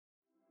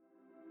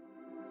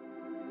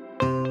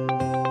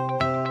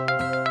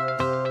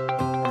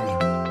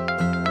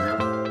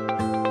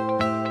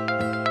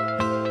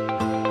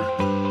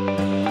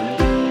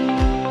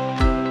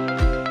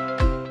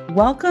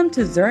Welcome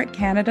to Zurich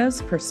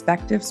Canada's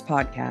Perspectives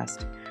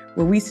podcast,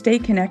 where we stay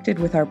connected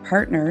with our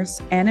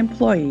partners and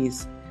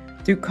employees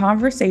through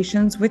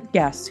conversations with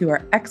guests who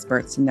are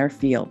experts in their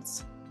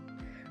fields.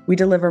 We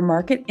deliver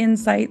market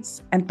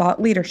insights and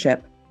thought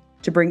leadership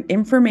to bring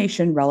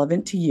information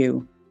relevant to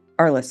you,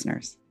 our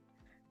listeners.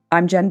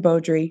 I'm Jen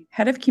Beaudry,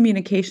 Head of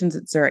Communications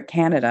at Zurich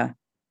Canada,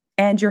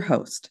 and your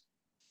host.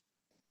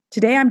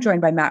 Today I'm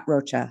joined by Matt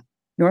Rocha,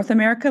 North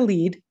America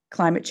Lead,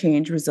 Climate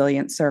Change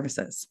Resilience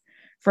Services,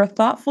 for a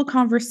thoughtful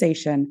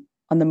conversation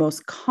on the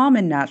most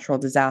common natural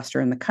disaster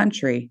in the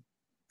country,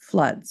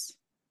 floods.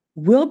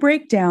 We'll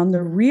break down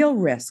the real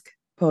risk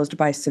posed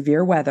by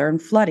severe weather and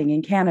flooding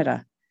in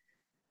Canada,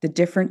 the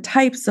different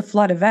types of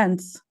flood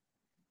events,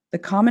 the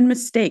common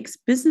mistakes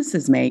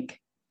businesses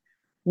make,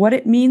 what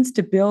it means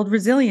to build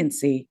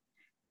resiliency,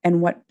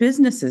 and what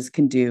businesses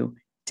can do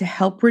to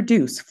help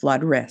reduce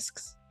flood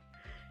risks.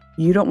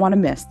 You don't want to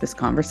miss this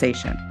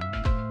conversation.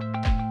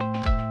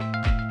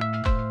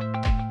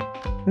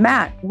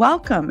 Matt,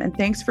 welcome, and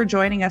thanks for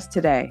joining us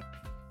today.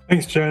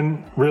 Thanks,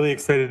 Jen. Really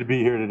excited to be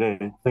here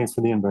today. Thanks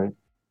for the invite.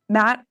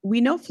 Matt, we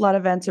know flood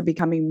events are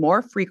becoming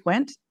more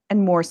frequent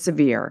and more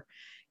severe.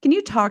 Can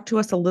you talk to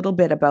us a little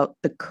bit about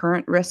the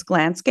current risk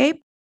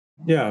landscape?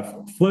 Yeah,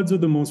 floods are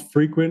the most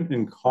frequent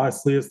and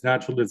costliest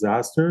natural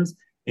disasters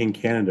in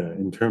Canada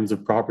in terms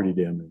of property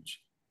damage.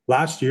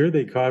 Last year,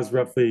 they caused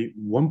roughly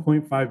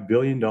 $1.5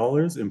 billion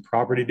in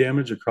property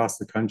damage across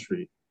the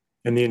country.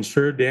 And the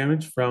insured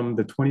damage from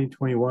the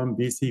 2021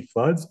 BC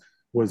floods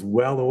was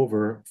well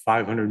over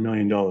 $500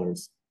 million.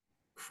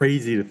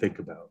 Crazy to think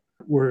about.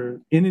 We're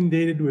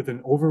inundated with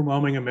an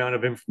overwhelming amount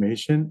of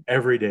information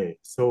every day.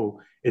 So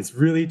it's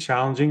really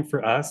challenging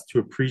for us to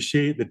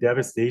appreciate the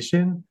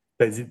devastation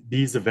that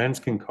these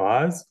events can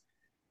cause.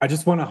 I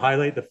just want to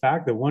highlight the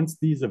fact that once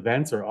these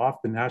events are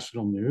off the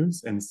national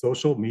news and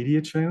social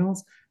media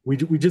channels, we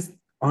just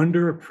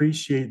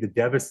underappreciate the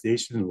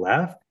devastation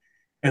left.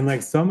 And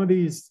like some of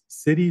these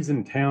cities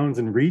and towns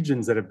and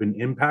regions that have been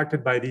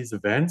impacted by these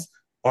events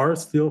are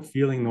still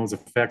feeling those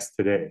effects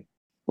today.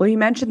 Well, you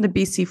mentioned the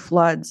BC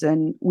floods,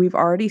 and we've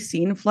already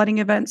seen flooding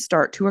events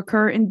start to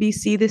occur in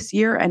BC this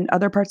year and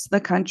other parts of the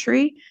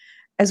country.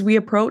 As we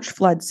approach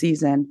flood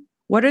season,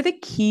 what are the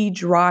key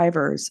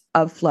drivers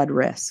of flood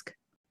risk?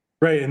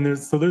 Right. And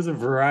there's a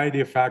variety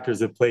of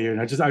factors at play here.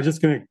 And I'm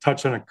just going to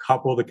touch on a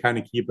couple to kind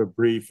of keep it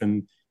brief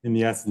and in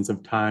the essence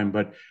of time.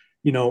 But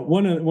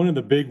one of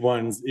the big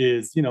ones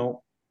is,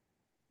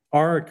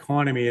 our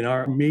economy and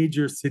our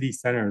major city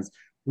centers,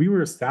 we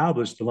were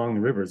established along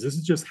the rivers. This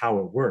is just how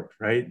it worked,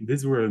 right?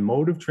 These were a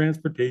mode of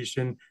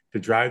transportation to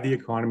drive the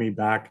economy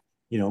back,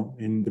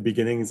 in the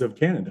beginnings of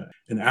Canada.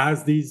 And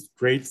as these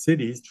great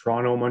cities,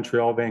 Toronto,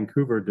 Montreal,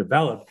 Vancouver,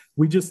 developed,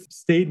 we just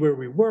stayed where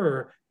we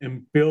were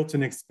and built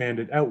and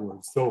expanded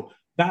outwards. So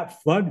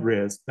that flood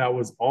risk that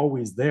was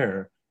always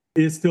there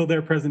is still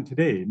there present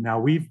today. Now,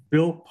 we've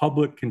built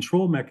public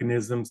control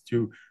mechanisms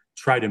to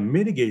try to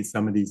mitigate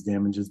some of these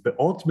damages, but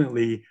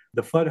ultimately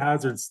the flood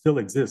hazards still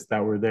exist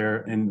that were there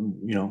and,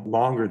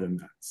 longer than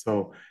that.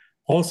 So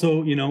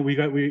also,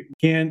 we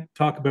can't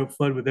talk about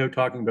flood without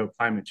talking about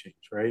climate change,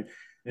 right?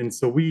 And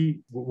so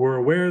we're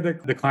aware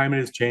that the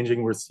climate is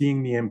changing. We're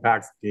seeing the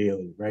impacts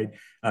daily, right?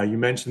 You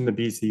mentioned the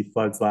BC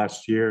floods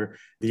last year,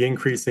 the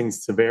increasing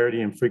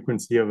severity and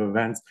frequency of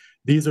events.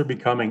 These are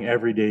becoming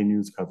everyday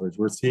news coverage.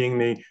 We're seeing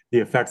the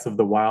effects of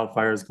the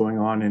wildfires going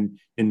on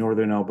in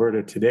northern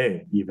Alberta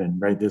today, even,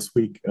 right? This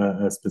week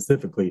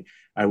specifically.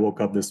 I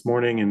woke up this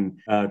morning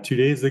and 2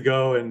 days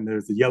ago, and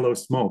there's a yellow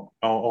smoke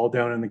all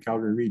down in the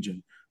Calgary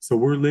region. So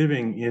we're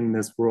living in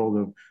this world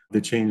of the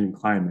changing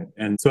climate.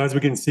 And so as we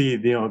can see,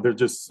 there's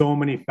just so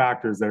many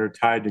factors that are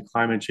tied to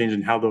climate change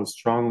and how those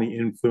strongly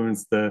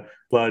influence the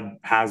flood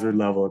hazard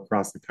level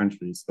across the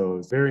country. So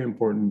it's a very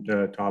important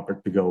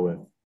topic to go with.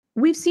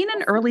 We've seen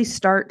an early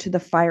start to the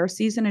fire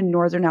season in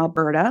northern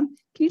Alberta.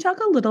 Can you talk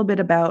a little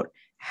bit about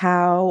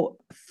how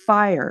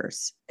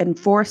fires and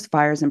forest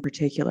fires in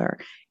particular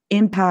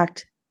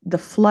impact the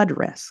flood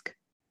risk?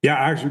 Yeah,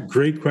 actually,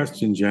 great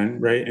question, Jen,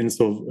 right? And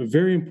so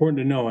very important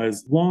to know,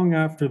 as long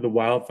after the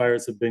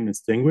wildfires have been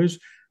extinguished,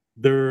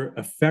 their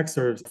effects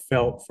are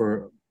felt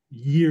for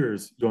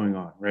years going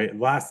on, right?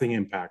 Lasting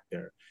impact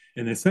there.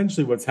 And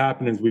essentially what's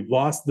happened is we've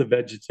lost the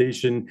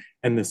vegetation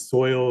and the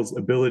soil's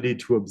ability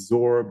to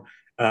absorb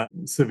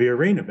severe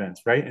rain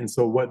events, right? And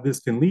so what this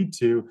can lead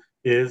to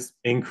is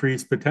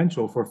increased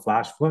potential for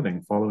flash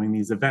flooding following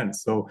these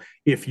events. So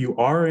if you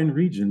are in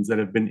regions that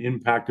have been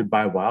impacted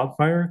by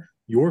wildfire,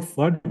 your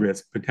flood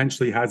risk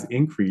potentially has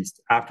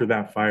increased after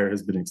that fire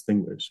has been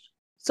extinguished.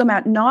 So,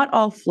 Matt, not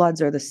all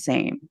floods are the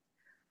same.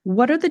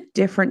 What are the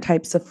different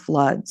types of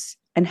floods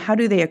and how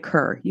do they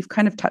occur? You've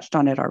kind of touched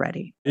on it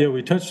already. Yeah,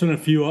 we touched on a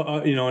few,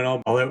 and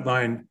I'll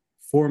outline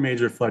 4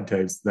 major flood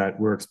types that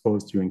we're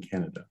exposed to in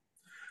Canada.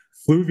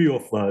 Fluvial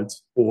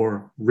floods,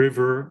 or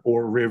river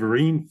or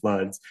riverine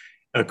floods,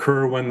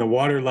 occur when the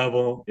water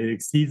level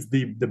exceeds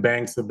the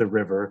banks of the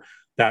river.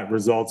 That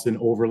results in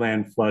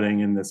overland flooding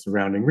in the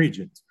surrounding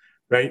regions.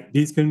 right?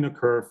 These can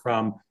occur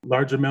from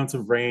large amounts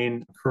of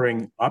rain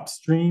occurring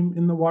upstream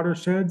in the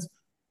watersheds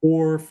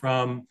or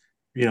from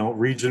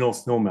regional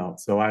snowmelt.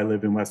 So I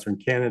live in Western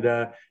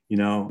Canada.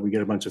 We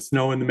get a bunch of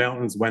snow in the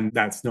mountains. When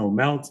that snow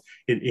melts,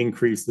 it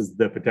increases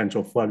the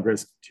potential flood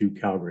risk to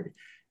Calgary.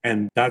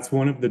 And that's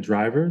one of the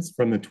drivers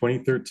from the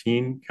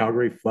 2013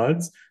 Calgary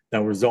floods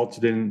that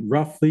resulted in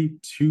roughly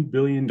 $2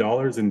 billion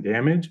in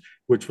damage,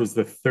 which was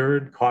the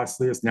third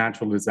costliest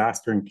natural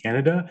disaster in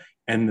Canada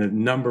and the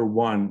number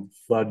one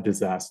flood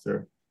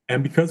disaster.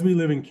 And because we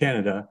live in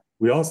Canada,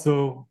 we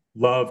also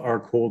love our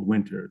cold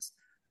winters.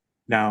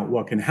 Now,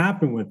 what can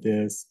happen with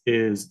this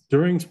is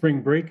during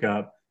spring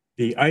breakup,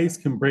 the ice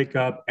can break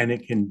up and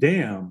it can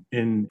dam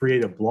and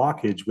create a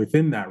blockage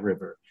within that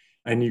river.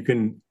 And you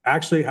can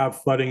actually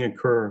have flooding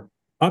occur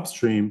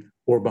upstream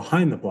or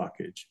behind the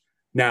blockage.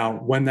 Now,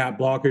 when that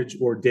blockage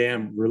or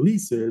dam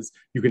releases,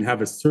 you can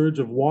have a surge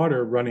of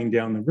water running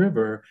down the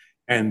river,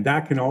 and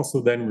that can also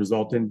then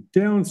result in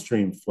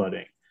downstream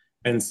flooding.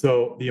 And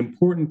so the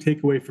important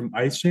takeaway from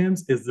ice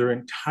jams is they're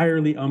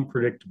entirely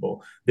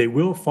unpredictable. They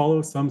will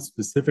follow some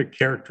specific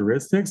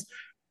characteristics,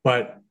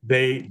 but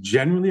they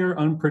generally are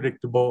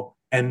unpredictable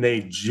and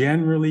they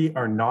generally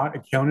are not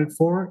accounted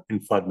for in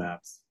flood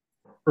maps.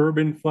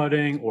 Urban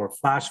flooding or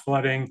flash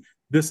flooding,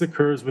 this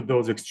occurs with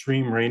those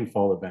extreme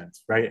rainfall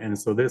events, right? And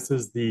so this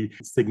is the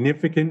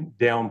significant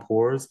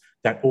downpours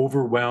that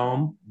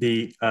overwhelm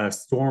the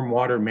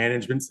stormwater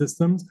management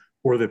systems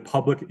or the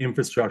public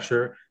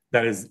infrastructure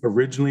that is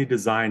originally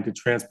designed to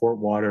transport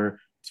water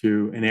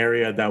to an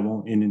area that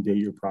won't inundate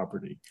your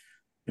property.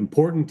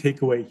 Important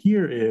takeaway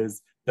here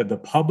is that the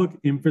public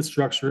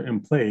infrastructure in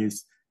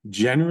place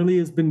generally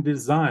has been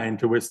designed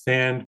to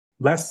withstand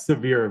less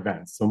severe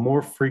events, so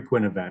more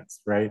frequent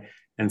events, right?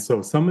 And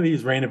so some of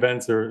these rain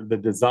events or the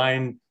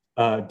design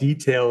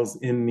details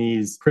in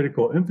these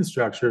critical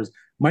infrastructures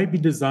might be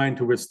designed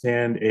to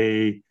withstand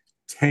a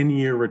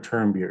 10-year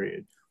return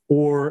period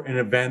or an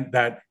event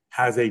that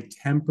has a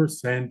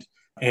 10%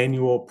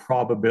 annual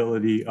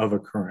probability of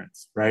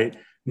occurrence, right?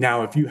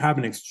 Now, if you have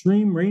an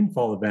extreme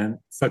rainfall event,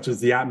 such as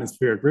the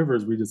atmospheric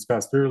rivers we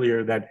discussed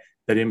earlier that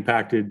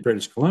impacted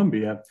British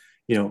Columbia,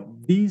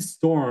 these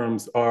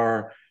storms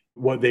are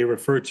what they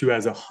refer to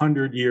as a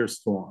 100-year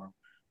storm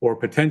or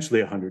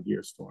potentially a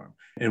 100-year storm.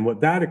 And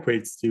what that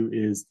equates to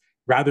is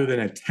rather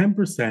than a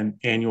 10%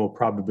 annual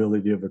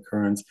probability of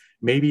occurrence,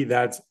 maybe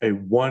that's a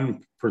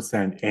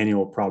 1%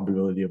 annual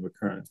probability of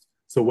occurrence.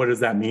 So what does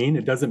that mean?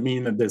 It doesn't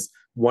mean that this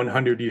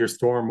 100-year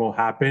storm will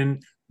happen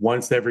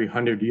once every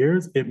 100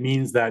 years. It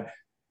means that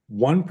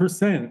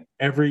 1%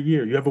 every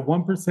year, you have a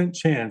 1%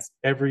 chance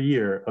every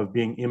year of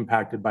being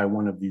impacted by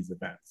one of these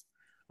events.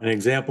 An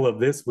example of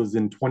this was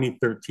in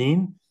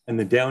 2013 and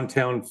the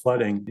downtown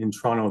flooding in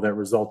Toronto that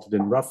resulted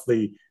in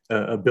roughly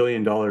 $1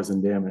 billion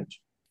in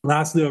damage.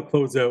 Lastly, I'll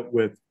close out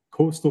with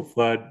coastal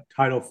flood,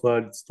 tidal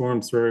flood,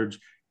 storm surge.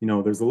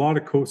 There's a lot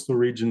of coastal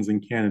regions in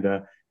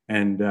Canada.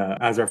 And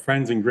as our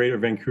friends in Greater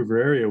Vancouver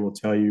area will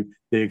tell you,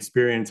 they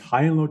experience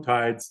high and low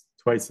tides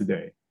twice a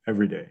day,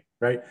 every day,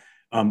 right?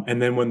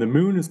 And then when the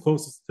moon is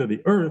closest to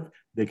the earth,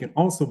 they can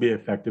also be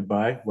affected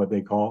by what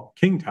they call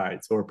king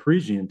tides or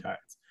Parisian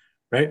tides,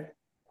 right?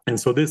 And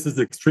so this is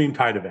extreme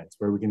tide events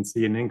where we can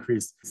see an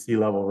increased sea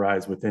level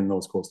rise within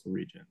those coastal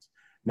regions.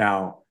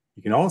 Now,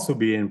 you can also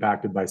be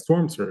impacted by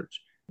storm surge,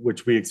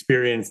 which we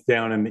experienced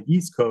down in the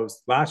East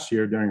Coast last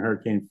year during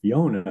Hurricane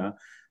Fiona,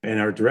 and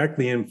are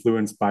directly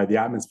influenced by the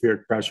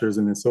atmospheric pressures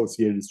and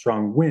associated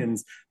strong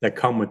winds that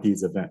come with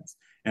these events.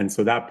 And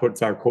so that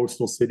puts our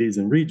coastal cities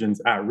and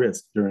regions at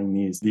risk during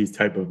these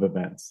type of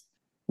events.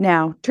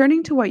 Now,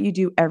 turning to what you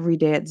do every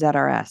day at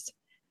ZRS,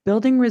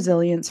 building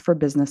resilience for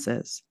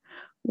businesses.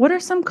 What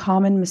are some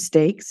common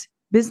mistakes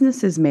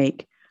businesses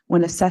make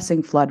when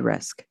assessing flood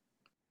risk?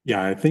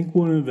 Yeah, I think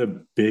one of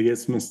the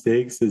biggest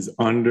mistakes is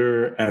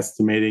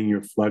underestimating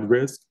your flood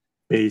risk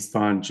based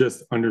on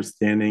just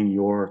understanding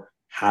your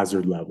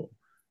hazard level.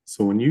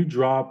 So when you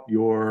drop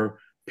your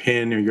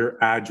PIN or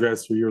your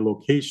address or your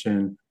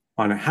location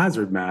on a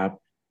hazard map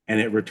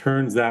and it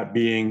returns that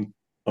being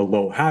a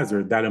low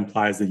hazard, that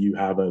implies that you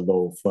have a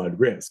low flood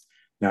risk.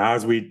 Now,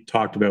 as we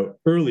talked about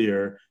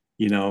earlier,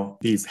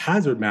 these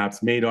hazard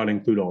maps may not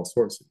include all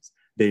sources.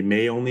 They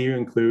may only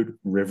include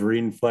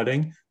riverine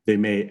flooding. They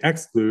may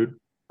exclude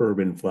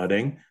urban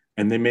flooding,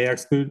 and they may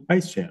exclude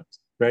ice jams,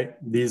 right?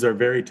 These are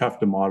very tough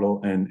to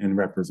model and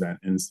represent.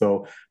 And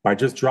so by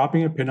just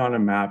dropping a pin on a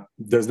map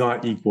does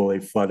not equal a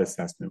flood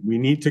assessment. We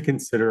need to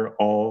consider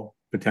all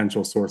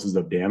potential sources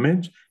of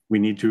damage. We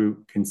need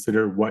to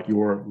consider what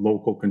your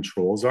local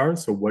controls are.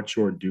 So what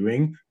you're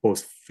doing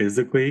both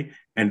physically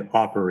and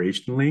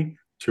operationally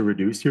to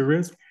reduce your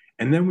risk.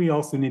 And then we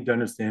also need to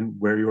understand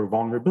where your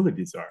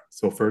vulnerabilities are.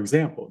 So for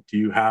example, do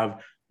you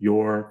have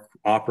your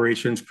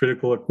operations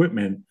critical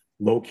equipment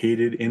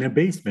located in a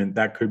basement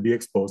that could be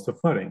exposed to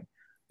flooding?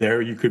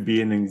 There you could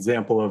be an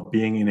example of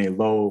being in a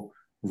low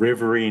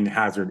riverine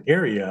hazard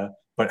area,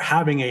 but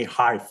having a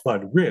high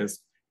flood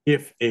risk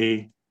if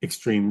a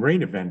extreme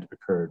rain event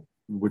occurred,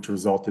 which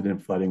resulted in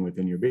flooding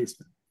within your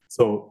basement.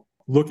 So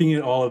looking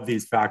at all of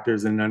these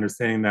factors and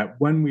understanding that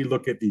when we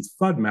look at these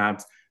flood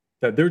maps,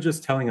 that they're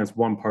just telling us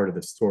one part of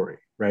the story,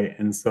 right?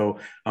 And so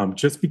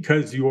just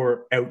because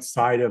you're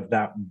outside of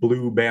that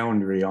blue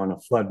boundary on a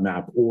flood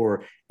map,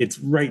 or it's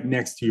right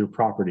next to your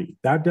property,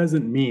 that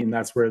doesn't mean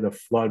that's where the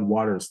flood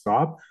waters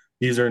stop.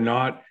 These are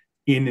not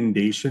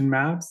inundation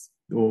maps.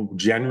 Well,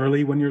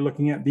 generally, when you're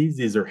looking at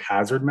these are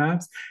hazard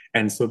maps.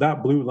 And so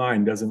that blue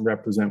line doesn't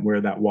represent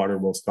where that water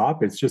will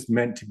stop. It's just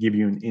meant to give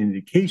you an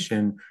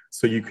indication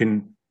so you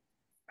can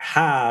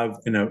have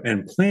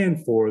and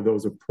plan for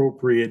those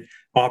appropriate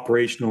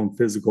operational and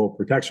physical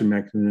protection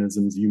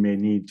mechanisms you may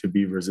need to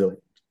be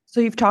resilient. So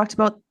you've talked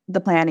about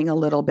the planning a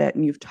little bit,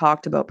 and you've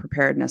talked about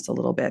preparedness a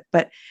little bit,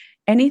 but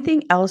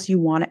anything else you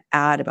want to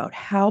add about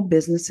how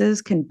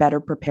businesses can better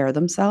prepare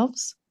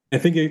themselves? I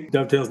think it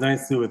dovetails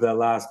nicely with that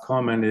last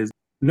comment. Is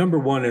number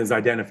one is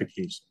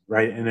identification,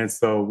 right? And it's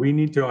so we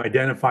need to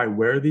identify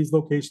where these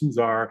locations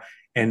are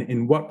and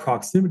in what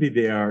proximity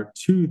they are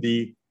to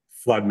the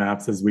flood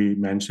maps, as we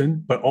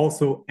mentioned, but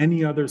also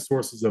any other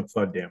sources of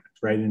flood damage,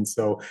 right? And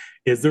so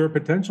is there a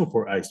potential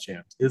for ice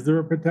jams? Is there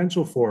a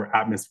potential for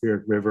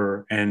atmospheric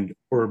river and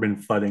urban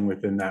flooding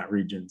within that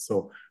region?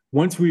 So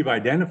once we've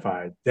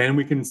identified, then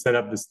we can set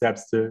up the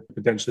steps to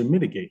potentially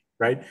mitigate,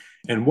 right?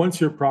 And once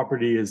your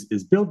property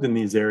is built in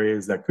these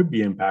areas that could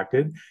be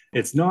impacted,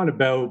 it's not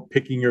about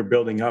picking your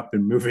building up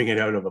and moving it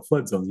out of a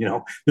flood zone.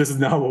 This is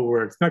not what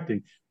we're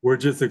expecting. We're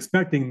just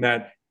expecting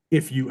that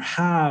if you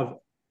have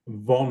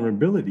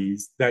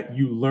vulnerabilities, that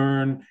you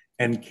learn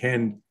and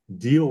can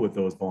deal with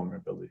those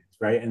vulnerabilities,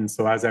 right? And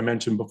so, as I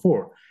mentioned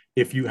before,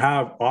 if you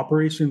have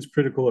operations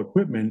critical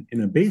equipment in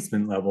a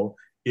basement level,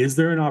 is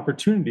there an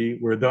opportunity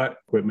where that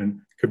equipment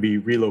could be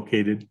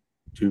relocated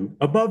to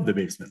above the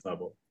basement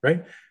level,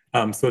 right?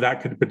 So that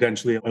could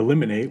potentially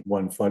eliminate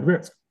one flood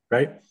risk,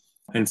 right?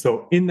 And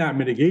so in that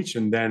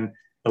mitigation then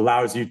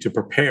allows you to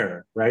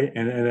prepare, right?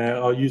 And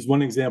I'll use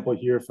one example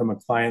here from a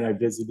client I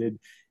visited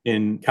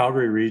in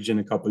Calgary region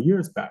a couple of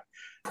years back.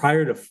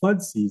 Prior to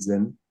flood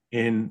season,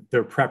 in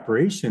their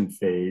preparation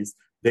phase,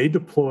 they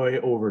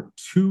deploy over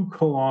 2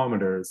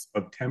 kilometers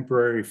of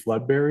temporary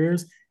flood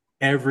barriers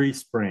every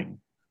spring.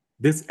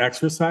 This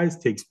exercise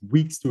takes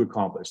weeks to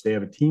accomplish. They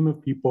have a team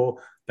of people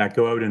that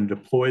go out and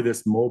deploy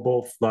this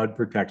mobile flood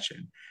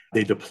protection.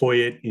 They deploy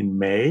it in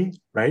May,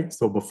 right?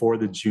 So before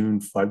the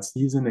June flood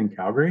season in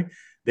Calgary,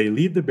 they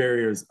leave the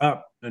barriers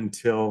up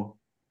until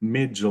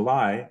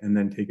mid-July and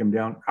then take them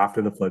down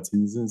after the flood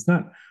season is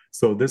done.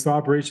 So this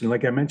operation,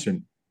 like I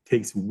mentioned,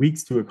 takes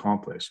weeks to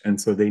accomplish.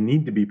 And so they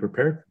need to be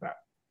prepared for that.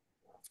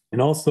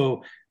 And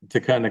also to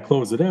kind of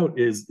close it out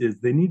is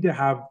they need to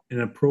have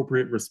an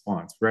appropriate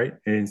response, right?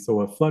 And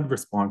so a flood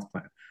response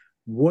plan.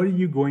 What are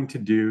you going to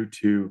do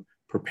to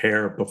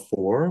prepare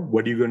before?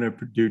 What are you going to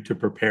do to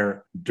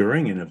prepare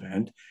during an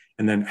event?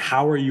 And then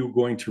how are you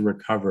going to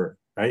recover,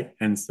 right?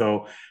 And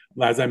so,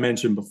 as I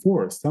mentioned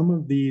before, some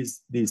of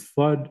these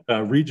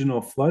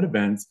regional flood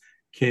events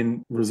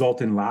can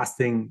result in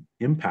lasting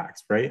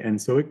impacts, right? And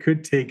so it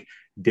could take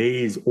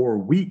days or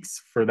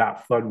weeks for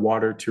that flood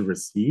water to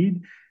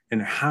recede.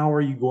 And how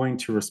are you going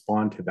to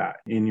respond to that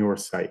in your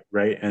site,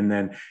 right? And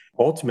then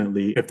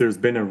ultimately, if there's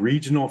been a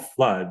regional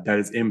flood that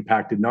has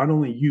impacted not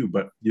only you,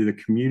 but the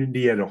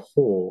community as a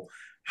whole,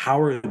 how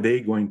are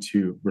they going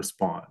to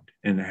respond?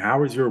 And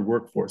how is your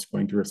workforce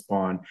going to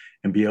respond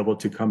and be able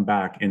to come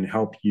back and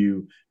help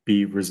you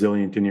be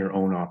resilient in your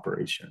own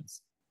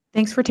operations?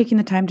 Thanks for taking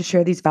the time to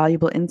share these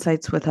valuable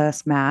insights with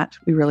us, Matt.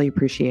 We really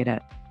appreciate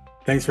it.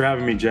 Thanks for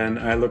having me, Jen.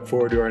 I look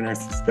forward to our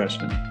next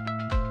discussion.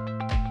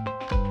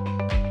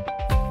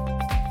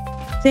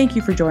 Thank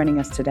you for joining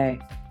us today.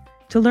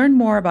 To learn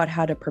more about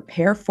how to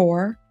prepare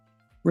for,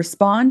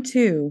 respond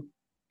to,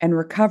 and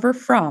recover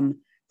from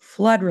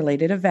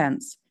flood-related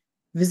events,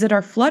 visit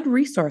our Flood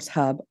Resource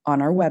Hub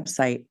on our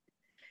website.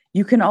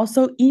 You can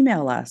also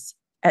email us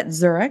at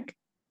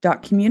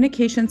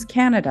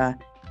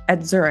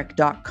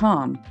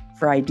zurich.communicationscanada@zurich.com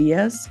for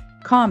ideas,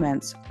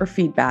 comments, or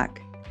feedback.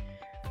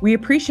 We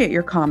appreciate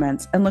your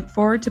comments and look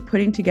forward to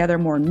putting together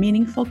more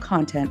meaningful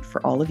content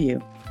for all of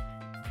you.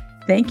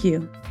 Thank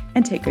you,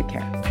 and take good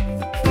care.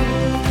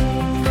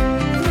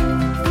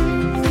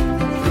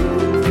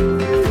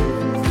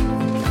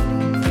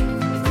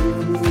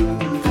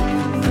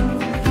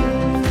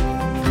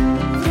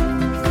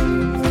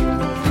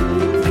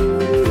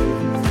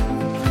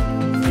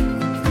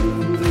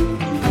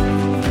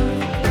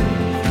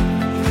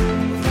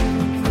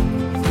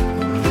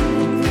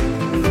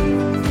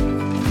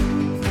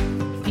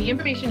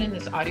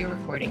 Audio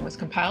recording was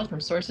compiled from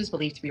sources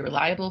believed to be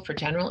reliable for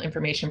general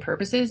information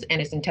purposes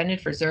and is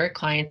intended for Zurich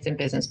clients and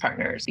business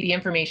partners. The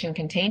information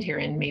contained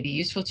herein may be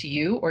useful to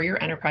you or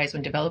your enterprise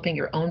when developing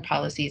your own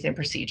policies and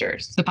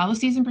procedures. The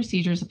policies and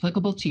procedures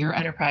applicable to your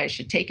enterprise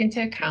should take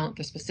into account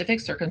the specific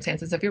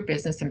circumstances of your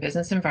business and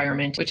business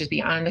environment, which is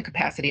beyond the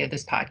capacity of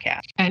this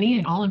podcast. Any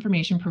and all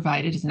information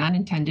provided is not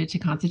intended to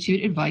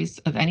constitute advice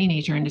of any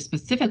nature and is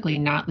specifically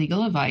not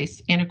legal advice,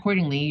 and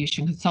accordingly, you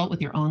should consult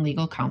with your own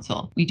legal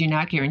counsel. We do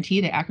not guarantee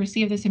guarantee the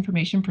accuracy of this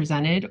information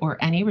presented or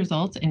any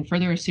results, and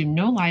further assume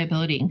no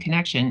liability in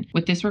connection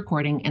with this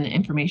recording and the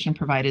information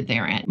provided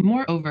therein.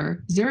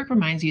 Moreover, Zurich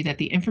reminds you that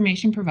the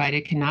information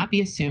provided cannot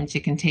be assumed to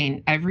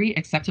contain every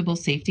acceptable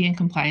safety and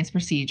compliance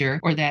procedure,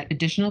 or that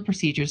additional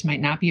procedures might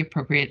not be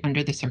appropriate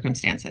under the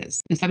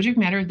circumstances. The subject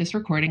matter of this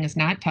recording is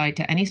not tied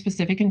to any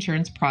specific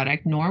insurance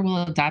product, nor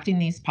will adopting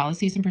these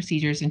policies and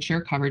procedures ensure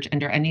coverage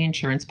under any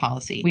insurance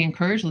policy. We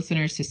encourage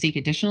listeners to seek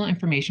additional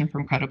information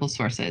from credible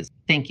sources.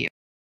 Thank you.